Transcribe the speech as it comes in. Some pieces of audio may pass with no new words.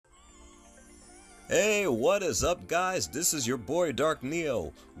Hey, what is up, guys? This is your boy Dark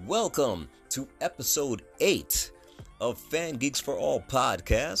Neo. Welcome to episode 8 of Fan Geeks for All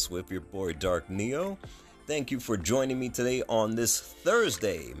podcast with your boy Dark Neo. Thank you for joining me today on this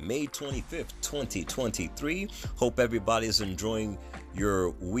Thursday, May 25th, 2023. Hope everybody's enjoying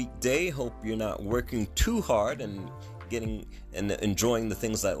your weekday. Hope you're not working too hard and enjoying the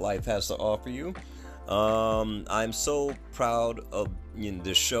things that life has to offer you. I'm so proud of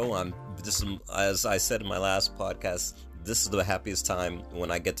this show. As I said in my last podcast, this is the happiest time when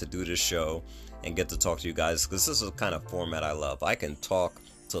I get to do this show and get to talk to you guys, because this is the kind of format I love. I can talk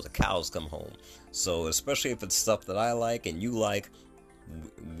till the cows come home. So especially if it's stuff that I like and you like,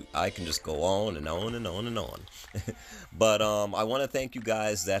 I can just go on and on and on and on. But I want to thank you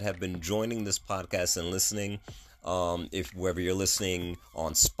guys that have been joining this podcast and listening. If whether you're listening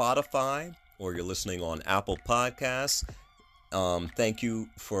on Spotify or you're listening on Apple Podcasts, thank you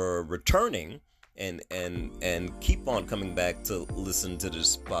for returning and keep on coming back to listen to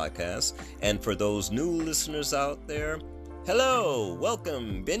this podcast. And for those new listeners out there, hello,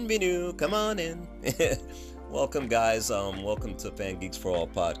 welcome, bienvenue, come on in. Welcome, guys. Welcome to Fan Geeks for All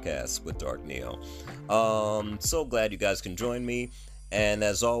podcast with Dark Neo. So glad you guys can join me. And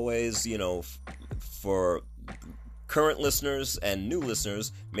as always, for current listeners and new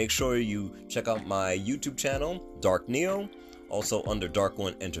listeners, make sure you check out my YouTube channel, Dark Neo, also under Dark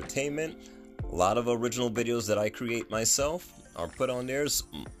One Entertainment. A lot of original videos that I create myself are put on there.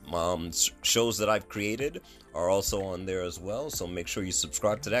 Shows that I've created are also on there as well. So make sure you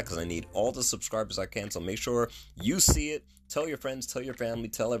subscribe to that, because I need all the subscribers I can. So make sure you see it. Tell your friends, tell your family,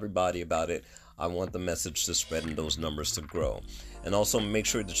 tell everybody about it. I want the message to spread and those numbers to grow. And also make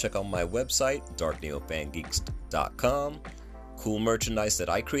sure to check out my website, darkneofangeeks.com. Cool merchandise that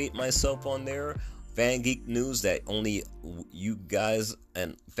I create myself on there. Fan geek news that only you guys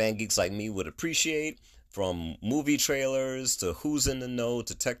and fan geeks like me would appreciate. From movie trailers to who's in the know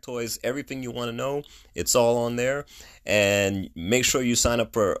to tech toys, everything you want to know, it's all on there. And make sure you sign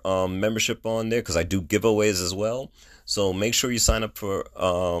up for membership on there, because I do giveaways as well. So make sure you sign up for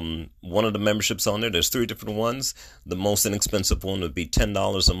one of the memberships on there. There's 3 different ones. The most inexpensive one would be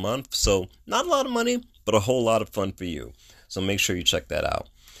 $10 a month. So not a lot of money, but a whole lot of fun for you. So make sure you check that out.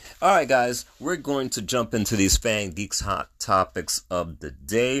 All right, guys, we're going to jump into these Fan Geeks hot topics of the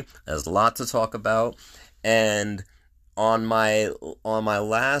day. There's a lot to talk about. And on my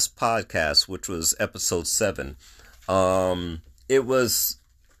last podcast, which was episode 7, it was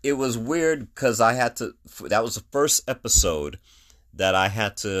weird because that was the first episode that I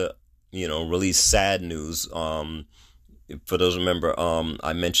had to, release sad news. For those who remember,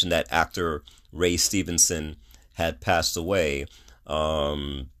 I mentioned that actor Ray Stevenson had passed away.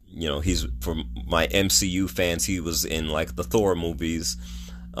 He's, for my MCU fans, he was in like the Thor movies.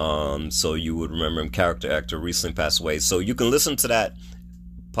 So you would remember him, character actor, recently passed away. So you can listen to that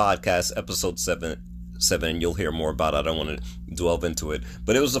podcast, episode 7, and you'll hear more about it. I don't want to delve into it,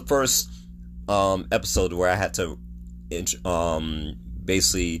 but it was the first episode where I had to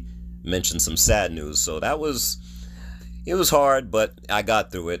basically mention some sad news. So it was hard, but I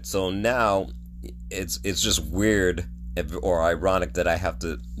got through it. So now it's just weird or ironic that I have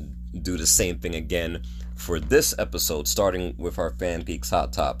to do the same thing again for this episode, starting with our Fan Geeks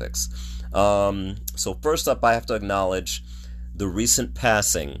Hot Topics. So first up, I have to acknowledge the recent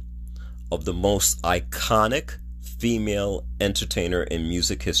passing of the most iconic female entertainer in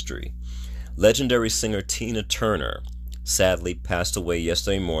music history. Legendary singer Tina Turner sadly passed away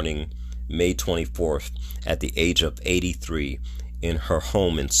yesterday morning, May 24th, at the age of 83, in her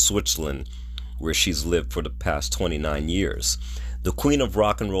home in Switzerland, where she's lived for the past 29 years. The Queen of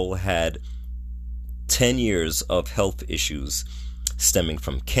Rock and Roll had 10 years of health issues stemming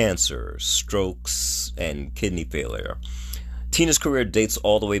from cancer, strokes, and kidney failure. Tina's career dates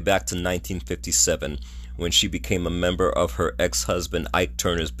all the way back to 1957, when she became a member of her ex-husband Ike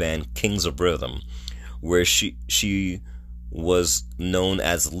Turner's band Kings of Rhythm, where she was known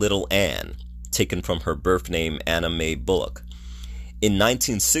as Little Ann, taken from her birth name Anna Mae Bullock. In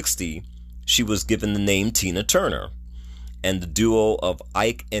 1960, she was given the name Tina Turner, and the duo of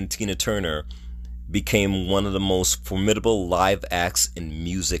Ike and Tina Turner became one of the most formidable live acts in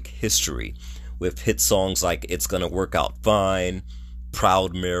music history, with hit songs like It's Gonna Work Out Fine,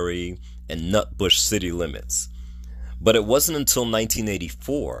 Proud Mary, and Nutbush City Limits. But it wasn't until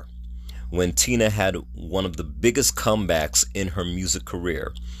 1984 when Tina had one of the biggest comebacks in her music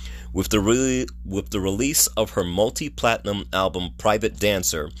career. With the release of her multi-platinum album Private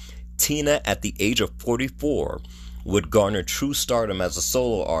Dancer, Tina, at the age of 44, would garner true stardom as a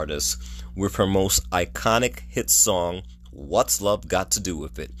solo artist with her most iconic hit song, What's Love Got to Do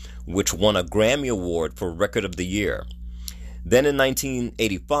with It, which won a Grammy Award for Record of the Year. Then in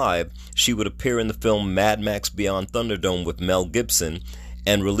 1985, she would appear in the film Mad Max Beyond Thunderdome with Mel Gibson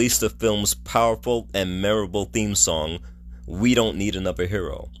and release the film's powerful and memorable theme song, We Don't Need Another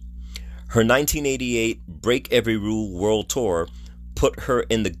Hero. Her 1988 Break Every Rule World Tour put her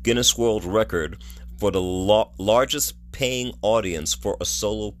in the Guinness World Record for the largest paying audience for a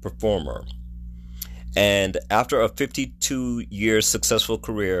solo performer. And after a 52-year successful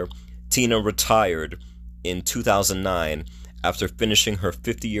career, Tina retired in 2009 after finishing her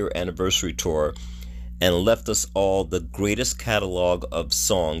 50-year anniversary tour and left us all the greatest catalog of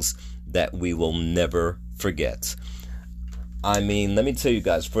songs that we will never forget. I mean, let me tell you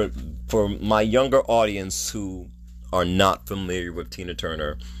guys, for my younger audience who are not familiar with Tina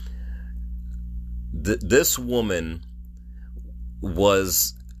Turner, this woman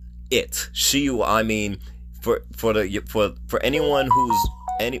was it. I mean, for anyone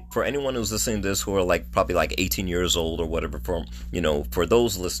who's listening to this who are probably 18 years old or whatever, for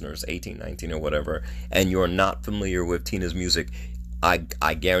those listeners 18, 19 or whatever, and you're not familiar with Tina's music,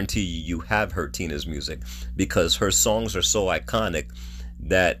 I guarantee you have heard Tina's music, because her songs are so iconic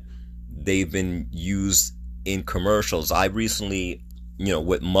that they've been used in commercials. I recently,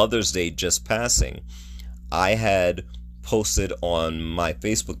 with Mother's Day just passing, I had posted on my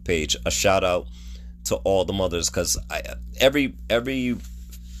Facebook page a shout out to all the mothers, because every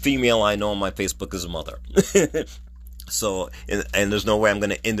female I know on my Facebook is a mother. So, and there's no way I'm going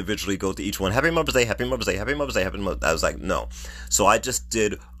to individually go to each one. Happy Mother's Day, Happy Mother's Day, Happy Mother's Day, Happy Mother's Day. I was like, no. So I just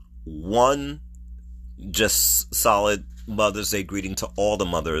did one just solid Mother's Day greeting to all the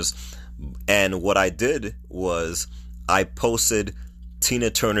mothers. And what I did was I posted Tina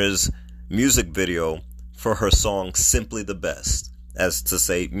Turner's music video for her song Simply the Best, as to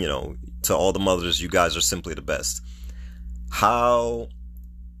say, to all the mothers, you guys are simply the best. How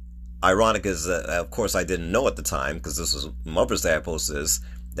ironic is that, of course, I didn't know at the time, because this was Mother's Day I posted this,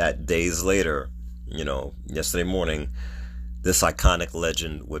 that days later, yesterday morning, this iconic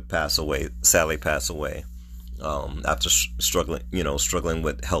legend would sadly pass away, after struggling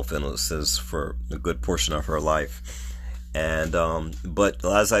with health illnesses for a good portion of her life. And but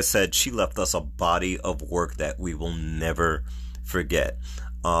as I said, she left us a body of work that we will never forget.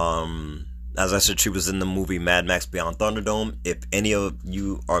 As I said, she was in the movie Mad Max Beyond Thunderdome. If any of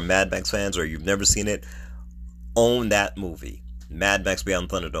you are Mad Max fans or you've never seen it, own that movie, Mad Max Beyond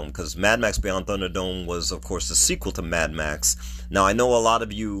Thunderdome, because Mad Max Beyond Thunderdome was, of course, the sequel to Mad Max. Now, I know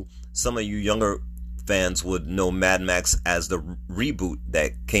some of you younger fans would know Mad Max as the reboot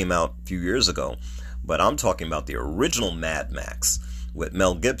that came out a few years ago, but I'm talking about the original Mad Max with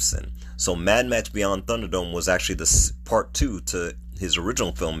Mel Gibson. So Mad Max Beyond Thunderdome was actually the part 2 to his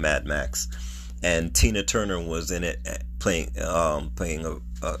original film Mad Max, and Tina Turner was in it playing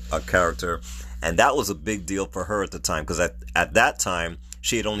a character, and that was a big deal for her at the time, because at that time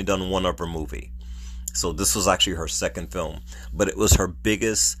she had only done one other movie, so this was actually her second film, but it was her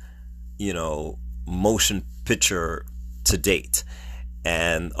biggest motion picture to date.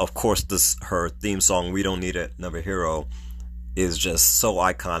 And of course, her theme song, We Don't Need Another Hero, is just so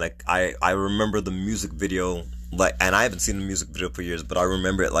iconic. I remember the music video, and I haven't seen the music video for years, but I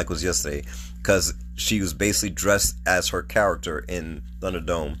remember it like it was yesterday, because she was basically dressed as her character in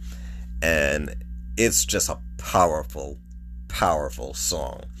Thunderdome, and it's just a powerful, powerful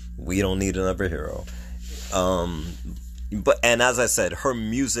song. We Don't Need Another Hero. And as I said, her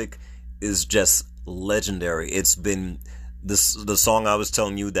music is just legendary. It's been the song I was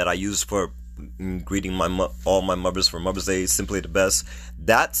telling you that I used for greeting all my mothers for Mother's Day, Simply the Best.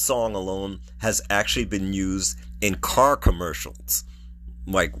 That song alone has actually been used in car commercials.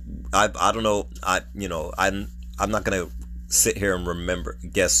 Like, I don't know, I'm not gonna sit here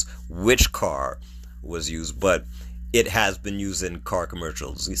and guess which car was used, but it has been used in car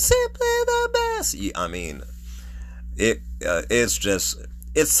commercials. Simply the best. I mean, it's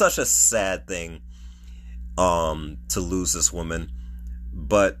such a sad thing to lose this woman.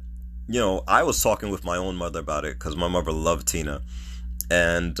 But I was talking with my own mother about it, because my mother loved Tina,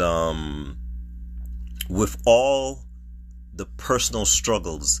 and with all the personal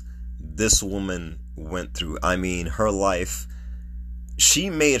struggles this woman went through, I mean, her life, she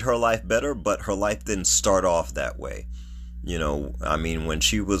made her life better, but her life didn't start off that way. I mean, when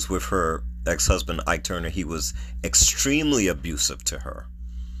she was with her ex-husband Ike Turner, he was extremely abusive to her,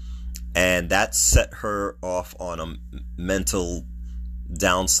 and that set her off on a mental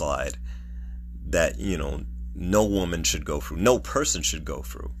downslide that no woman should go through, no person should go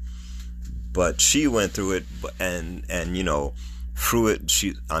through. But she went through it, and through it,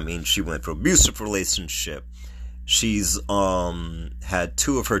 she went through abusive relationship. She's had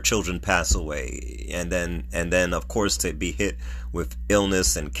two of her children pass away, and then of course to be hit with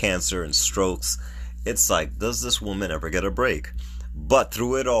illness and cancer and strokes. It's like, does this woman ever get a break? But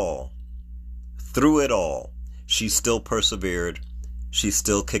through it all, she still persevered. She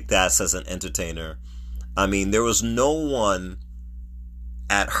still kicked ass as an entertainer. I mean, there was no one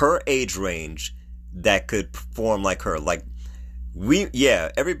at her age range that could perform like her. Like,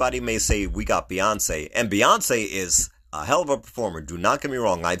 everybody may say we got Beyonce, and Beyonce is a hell of a performer. Do not get me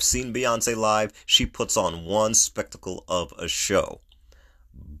wrong. I've seen Beyonce live. She puts on one spectacle of a show.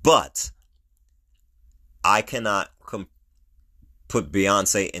 But I cannot put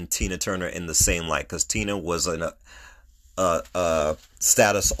Beyonce and Tina Turner in the same light, because Tina was in a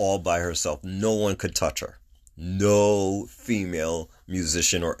status all by herself. No one could touch her. No female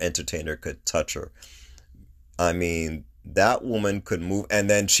musician or entertainer could touch her. I mean, that woman could move, and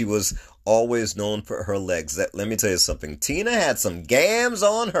then she was always known for her legs. That, let me tell you something, Tina had some gams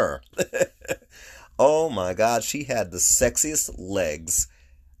on her. Oh my God, she had the sexiest legs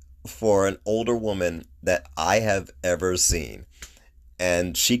for an older woman that I have ever seen.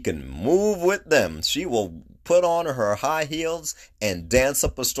 And she can move with them. She will put on her high heels and dance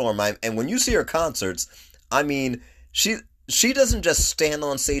up a storm. And when you see her concerts, I mean, she doesn't just stand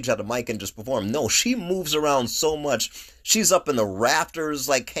on stage at a mic and just perform. No, she moves around so much. She's up in the rafters,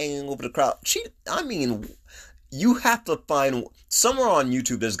 like hanging over the crowd. You have to find somewhere on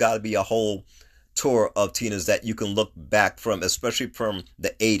YouTube. There's got to be a whole tour of Tina's that you can look back from, especially from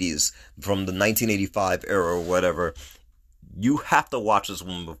the 80s, from the 1985 era or whatever. You have to watch this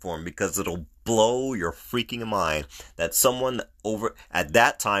woman perform, because it'll blow your freaking mind that someone at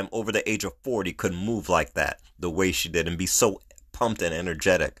that time over the age of 40 could move like that, the way she did, and be so pumped and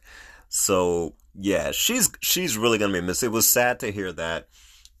energetic. So yeah, she's really gonna be missed. It was sad to hear that,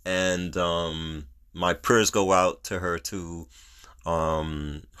 and my prayers go out to her, to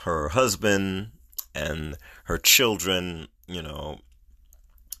her husband and her children. You know,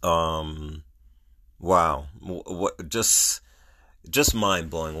 wow, what just mind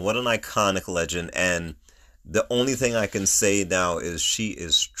blowing. What an iconic legend. And the only thing I can say now is she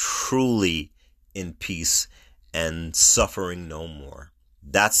is truly in peace and suffering no more.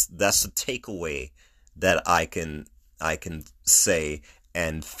 That's the takeaway that I can say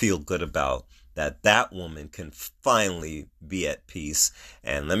and feel good about, that woman can finally be at peace.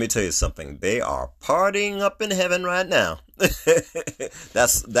 And let me tell you something, they are partying up in heaven right now.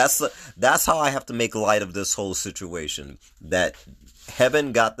 That's how I have to make light of this whole situation, that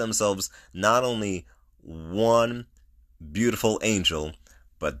heaven got themselves not only one beautiful angel,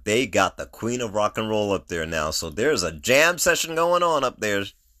 but they got the queen of rock and roll up there now. So there's a jam session going on up there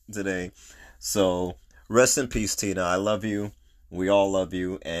today. So rest in peace, Tina. I love you. We all love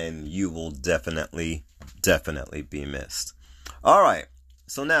you, and you will definitely be missed. All right.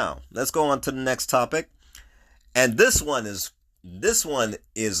 So now let's go on to the next topic. And this one is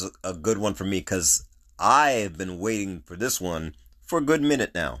a good one for me, because I've been waiting for this one for a good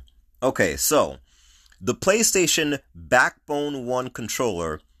minute now. Okay, so the PlayStation Backbone 1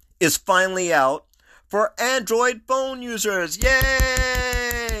 controller is finally out for Android phone users.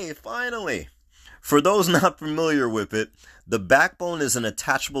 Yay! Finally. For those not familiar with it, the Backbone is an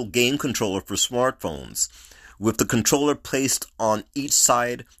attachable game controller for smartphones, with the controller placed on each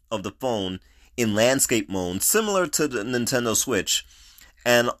side of the phone in landscape mode, similar to the Nintendo Switch.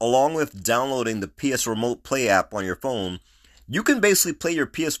 And along with downloading the PS Remote Play app on your phone, you can basically play your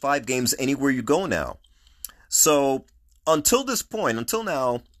PS5 games anywhere you go now. So until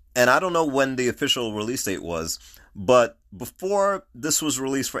now, and I don't know when the official release date was, but before this was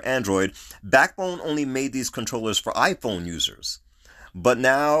released for Android, Backbone only made these controllers for iPhone users. But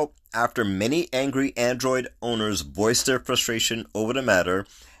now, after many angry Android owners voiced their frustration over the matter,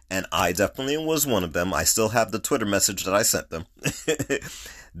 and I definitely was one of them, I still have the Twitter message that I sent them,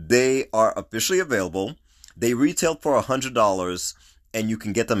 they are officially available. They retail for $100, and you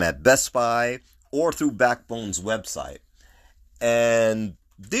can get them at Best Buy or through Backbone's website. And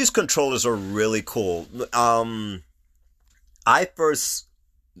these controllers are really cool. I first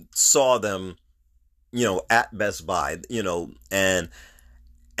saw them, at Best Buy, and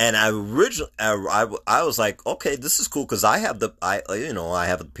I originally, I was like, okay, this is cool, because I have the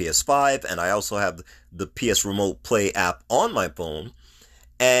PS5, and I also have the PS Remote Play app on my phone.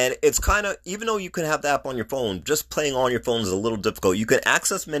 And it's kind of, even though you can have the app on your phone, just playing on your phone is a little difficult. You can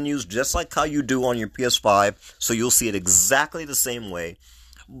access menus just like how you do on your PS5, so you'll see it exactly the same way.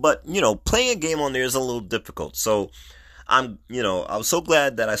 But, playing a game on there is a little difficult. So, I was so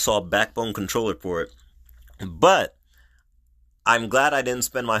glad that I saw a Backbone controller for it. But I'm glad I didn't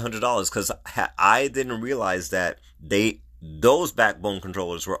spend my $100 because I didn't realize that those backbone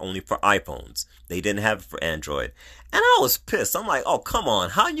controllers were only for iPhones. They didn't have it for Android, and I was pissed. I'm like, oh come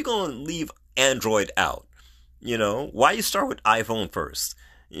on, how are you gonna leave Android out? Why you start with iPhone first?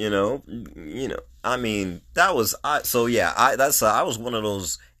 I mean, that was so yeah. I was one of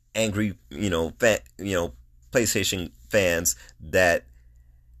those angry, PlayStation fans that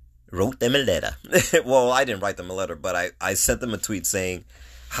wrote them a letter. Well, I didn't write them a letter, but I sent them a tweet saying,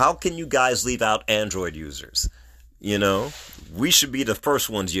 how can you guys leave out Android users? We should be the first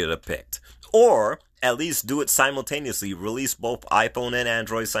ones you'd have picked. Or at least do it simultaneously. Release both iPhone and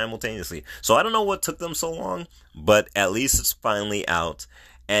Android simultaneously. So I don't know what took them so long, but at least it's finally out.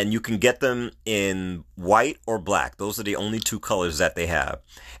 And you can get them in white or black. Those are the only two colors that they have.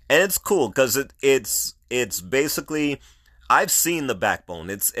 And it's cool because it's basically, I've seen the backbone.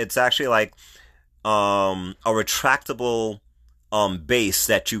 It's actually like a retractable base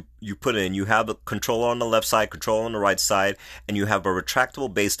that you put in. You have a controller on the left side, controller on the right side, and you have a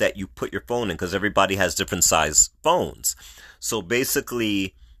retractable base that you put your phone in because everybody has different size phones. So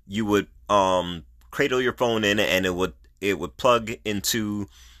basically, you would cradle your phone in, and it would plug into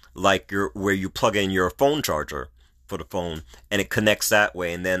like where you plug in your phone charger for the phone, and it connects that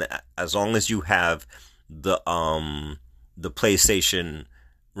way. And then as long as you have the PlayStation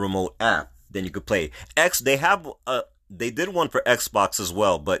remote app, then you could play. They did one for Xbox as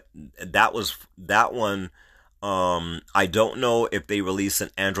well, but that one. I don't know if they released an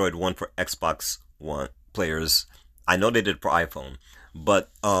Android one for Xbox One players. I know they did for iPhone, but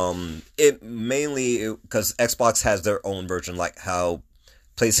it mainly because Xbox has their own version, like how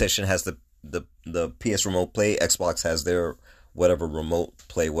PlayStation has the PS Remote Play. Xbox has their whatever Remote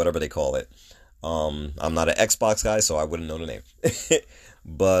Play, whatever they call it. I'm not an Xbox guy, so I wouldn't know the name.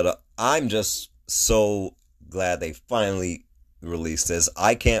 But I'm just so glad they finally released this.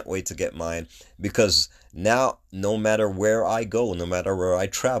 I can't wait to get mine because now no matter where I go, no matter where I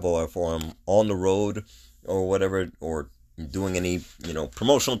travel, if I'm on the road or whatever, or doing any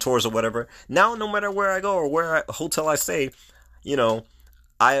promotional tours or whatever, now no matter where I go or where hotel I stay,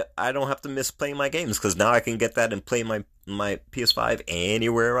 I don't have to miss playing my games because now I can get that and play my PS5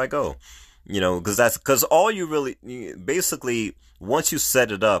 anywhere I go. Because all you really basically, once you set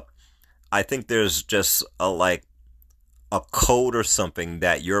it up, I think there's just a code or something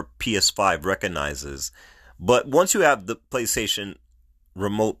that your PS5 recognizes. But once you have the PlayStation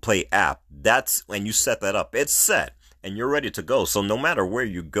Remote Play app, that's when you set that up. It's set and you're ready to go. So no matter where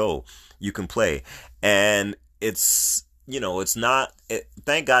you go, you can play. And it's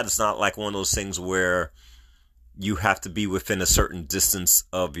thank God it's not like one of those things where you have to be within a certain distance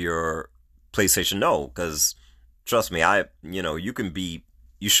of your PlayStation. No, because trust me,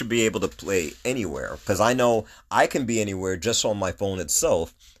 you should be able to play anywhere. Because I know I can be anywhere just on my phone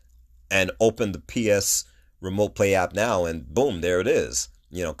itself and open the PS Remote Play app now and boom, there it is.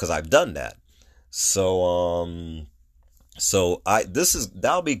 Because I've done that. So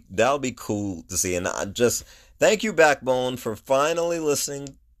that'll be cool to see. And I just thank you, Backbone, for finally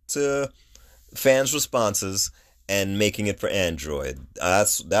listening to fans' responses and making it for Android.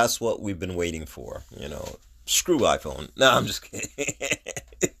 That's what we've been waiting for. Screw iPhone. No, I'm just kidding.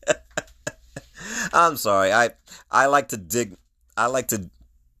 I'm sorry. I like to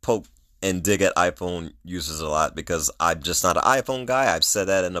poke and dig at iPhone users a lot because I'm just not an iPhone guy. I've said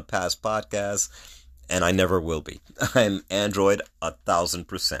that in a past podcast, and I never will be. I'm Android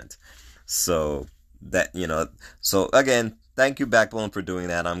 1,000%. So so again, thank you, Backbone, for doing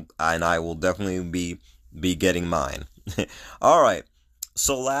that. And I will definitely be getting mine. All right.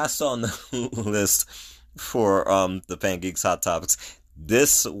 So last on the list for the Fan Geeks Hot Topics,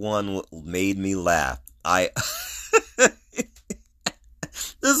 this one made me laugh.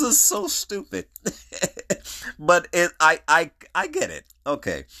 This is so stupid. But I get it.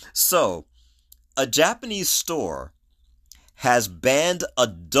 Okay. So, a Japanese store has banned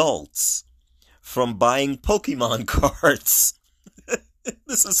adults from buying Pokemon cards.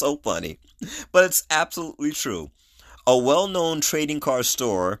 This is so funny. But it's absolutely true. A well-known trading card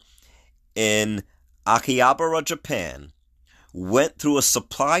store in Akihabara, Japan, went through a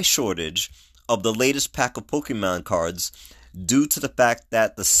supply shortage of the latest pack of Pokemon cards due to the fact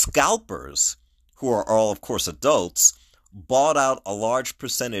that the scalpers, who are all, of course, adults, bought out a large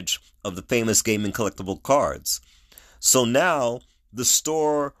percentage of the famous gaming collectible cards. So now the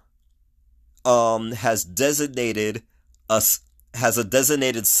store has a designated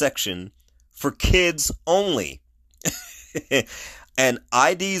section for kids only. And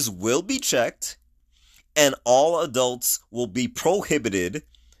IDs will be checked, and all adults will be prohibited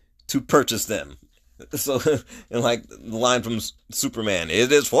to purchase them. So, and like the line from Superman,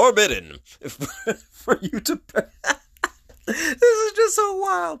 it is forbidden for you to. This is just so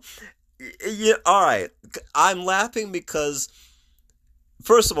wild. Yeah, all right. I'm laughing because,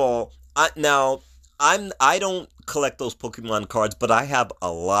 first of all, I don't collect those Pokemon cards, but I have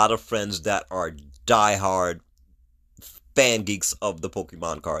a lot of friends that are diehard fan geeks of the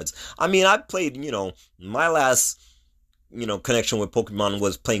Pokemon cards. I mean, I played, my last, connection with Pokemon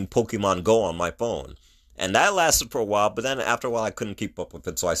was playing Pokemon Go on my phone. And that lasted for a while, but then after a while I couldn't keep up with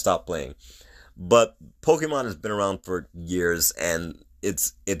it, so I stopped playing. But Pokemon has been around for years, and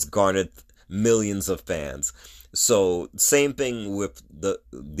it's garnered millions of fans. So same thing with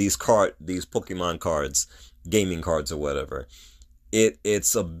these Pokemon cards, gaming cards or whatever.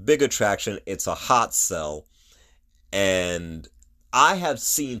 It's a big attraction. It's a hot sell, and I have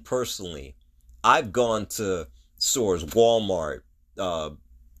seen personally. I've gone to stores, Walmart,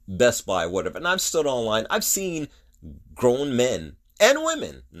 Best Buy, whatever, and I've stood online. I've seen grown men and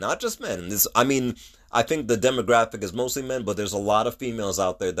women, not just men. I think the demographic is mostly men, but there's a lot of females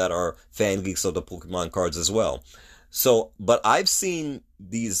out there that are fan geeks of the Pokemon cards as well. So, but I've seen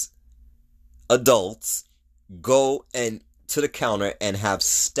these adults go and to the counter and have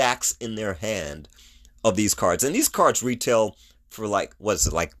stacks in their hand of these cards, and these cards retail for like, what is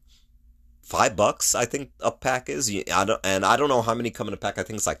it, like $5? I think a pack is. I don't know how many come in a pack. I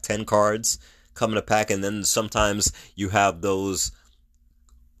think it's like 10 cards come in a pack, and then sometimes you have those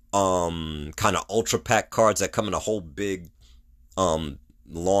kind of ultra pack cards that come in a whole big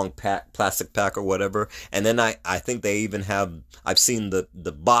long pack, plastic pack or whatever. And then I think they even have, I've seen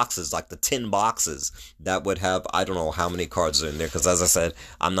the boxes, like the tin boxes that would have, I don't know how many cards are in there, because as I said,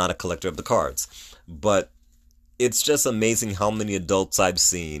 I'm not a collector of the cards. But it's just amazing how many adults I've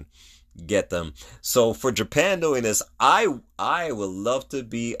seen get them. So for Japan doing this, I would love to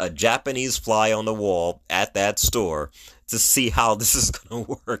be a Japanese fly on the wall at that store to see how this is going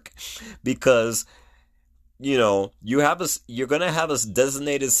to work, because you're going to have a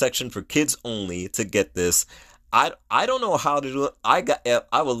designated section for kids only to get this. I don't know how to do it.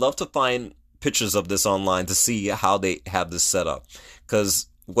 I would love to find pictures of this online to see how they have this set up, because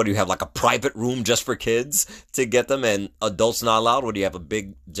what do you have, like a private room just for kids to get them and adults not allowed? Or do you have a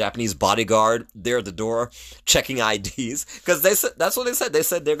big Japanese bodyguard there at the door checking IDs? Because that's what they said. They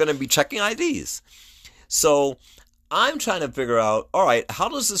said they're going to be checking IDs. So I'm trying to figure out, all right, how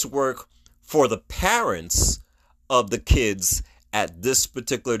does this work for the parents of the kids at this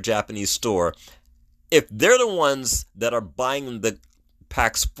particular Japanese store? If they're the ones that are buying the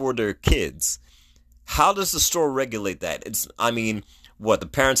packs for their kids, how does the store regulate that? What, the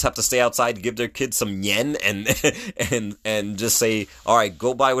parents have to stay outside to give their kids some yen and just say, all right,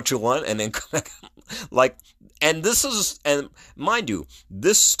 go buy what you want, and then come back? And mind you,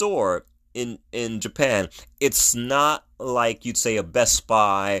 this store in Japan, it's not like you'd say a Best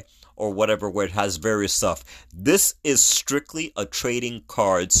Buy or whatever where it has various stuff. This is strictly a trading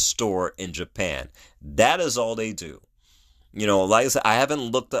card store in Japan. That is all they do. Like I said, I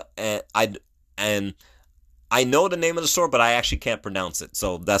haven't looked at, I know the name of the store, but I actually can't pronounce it.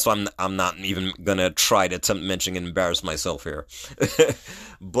 So that's why I'm not even going to try to attempt mentioning and embarrass myself here.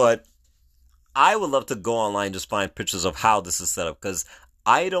 But I would love to go online and just find pictures of how this is set up, because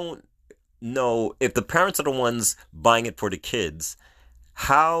I don't know if the parents are the ones buying it for the kids.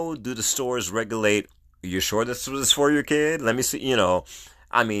 How do the stores regulate? Are you sure this was for your kid? Let me see, because,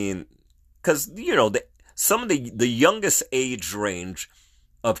 some of the youngest age range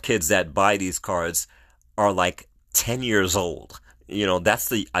of kids that buy these cards are like 10 years old.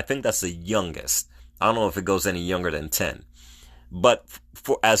 I think that's the youngest. I don't know if it goes any younger than 10. But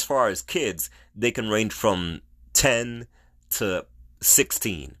for as far as kids, they can range from 10 to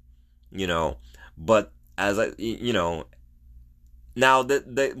 16, But as now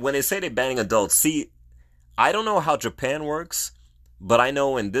when they say they're banning adults, see, I don't know how Japan works, but I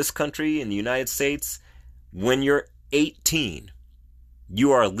know in this country, in the United States, when you're 18,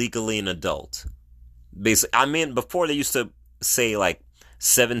 you are legally an adult. Basically, before they used to say like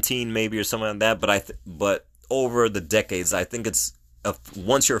 17 maybe or something like that, but over the decades, I think it's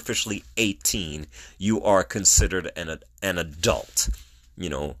once you're officially 18, you are considered an adult. You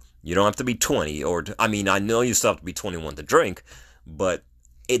don't have to be 20, I know you still have to be 21 to drink, but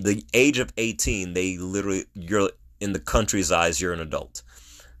at the age of 18, you're in the country's eyes, you're an adult.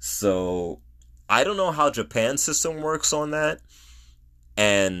 So I don't know how Japan's system works on that,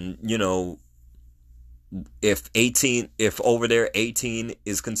 and if over there 18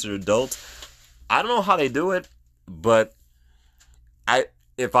 is considered adult, I don't know how they do it, but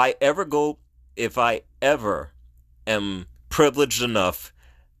if I ever am privileged enough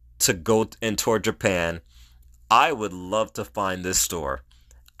to go and tour Japan, I would love to find this store.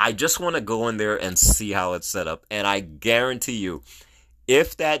 I just want to go in there and see how it's set up. And I guarantee you,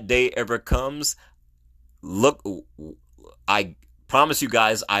 if that day ever comes, look, I promise you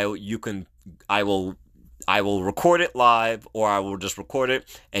guys, I will record it live, or I will just record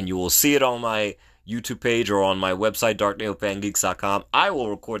it and you will see it on my YouTube page or on my website, darkneofangeeks.com. I will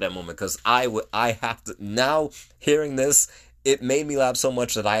record that moment because I have to. Now hearing this, it made me laugh so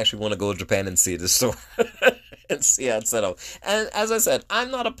much that I actually want to go to Japan and see this store and see how it's set up. And as I said, I'm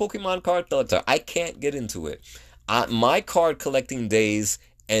not a Pokemon card collector. I can't get into it. My card collecting days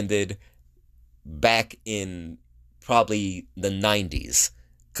ended back in probably the 90s,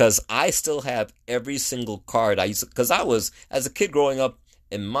 because I still have every single card I used to, because I was, as a kid growing up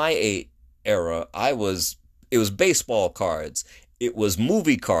in my era, it was baseball cards, it was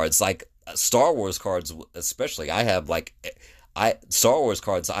movie cards, like Star Wars cards especially. I have Star Wars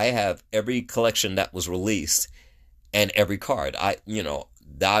cards. I have every collection that was released and every card.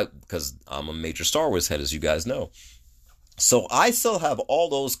 That because I'm a major Star Wars head, as you guys know. So I still have all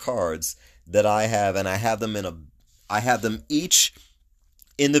those cards that I have, and I have them each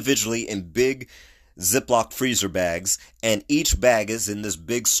individually in big Ziploc freezer bags, and each bag is in this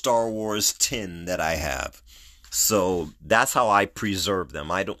big Star Wars tin that I have. So that's how I preserve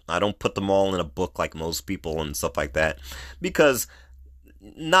them. I don't put them all in a book like most people and stuff like that, because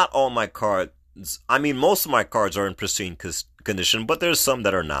not all my cards, most of my cards are in pristine condition, but there's some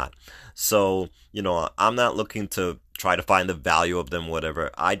that are not. So, I'm not looking to try to find the value of them, whatever.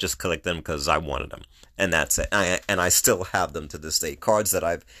 I just collect them because I wanted them, and that's it. And I still have them to this day. Cards that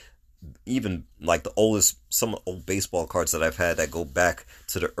I've, even like some old baseball cards that I've had that go back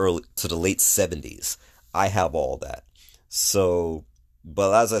to the late 70s. I have all that. So,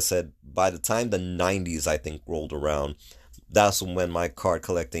 but as I said, by the time the 90s, I think, rolled around, that's when my card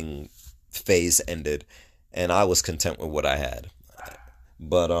collecting phase ended, and I was content with what I had.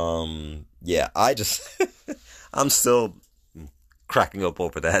 But, yeah, I'm still cracking up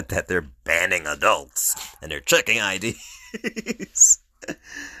over that they're banning adults and they're checking IDs.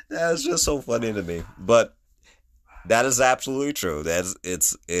 That's just so funny to me. But that is absolutely true.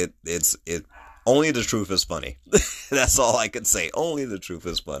 Only the truth is funny. That's all I can say. Only the truth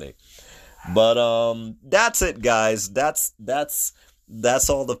is funny. But that's it, guys. That's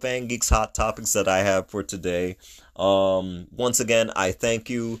all the Fan Geeks hot topics that I have for today. Once again, I thank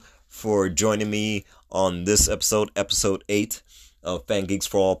you for joining me on this episode 8 of Fan Geeks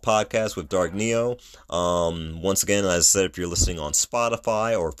for All podcast with Dark Neo. Once again, as I said, if you're listening on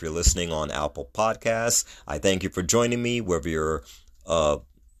Spotify or if you're listening on Apple Podcasts, I thank you for joining me. Whether you're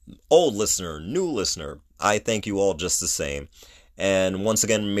old listener, new listener, I thank you all just the same. And once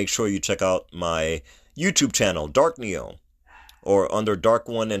again, make sure you check out my YouTube channel, Dark Neo, or under Dark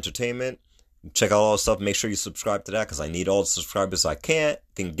One Entertainment. Check out all the stuff. Make sure you subscribe to that, because I need all the subscribers I can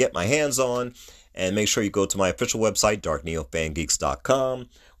get my hands on. And make sure you go to my official website, darkneofangeeks.com,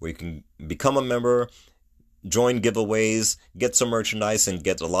 where you can become a member, join giveaways, get some merchandise, and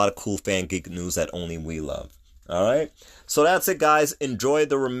get a lot of cool fan geek news that only we love. All right? So that's it, guys. Enjoy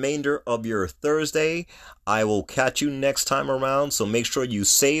the remainder of your Thursday. I will catch you next time around. So make sure you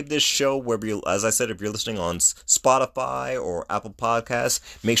save this show wherever you, as I said, if you're listening on Spotify or Apple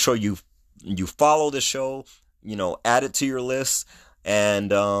Podcasts, make sure you follow the show, add it to your list,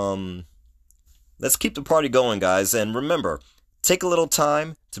 and let's keep the party going, guys. And remember, take a little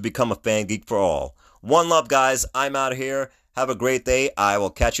time to become a fan geek for all. One love, guys. I'm out of here. Have a great day. I will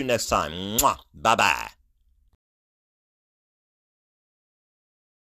catch you next time. Mwah. Bye-bye.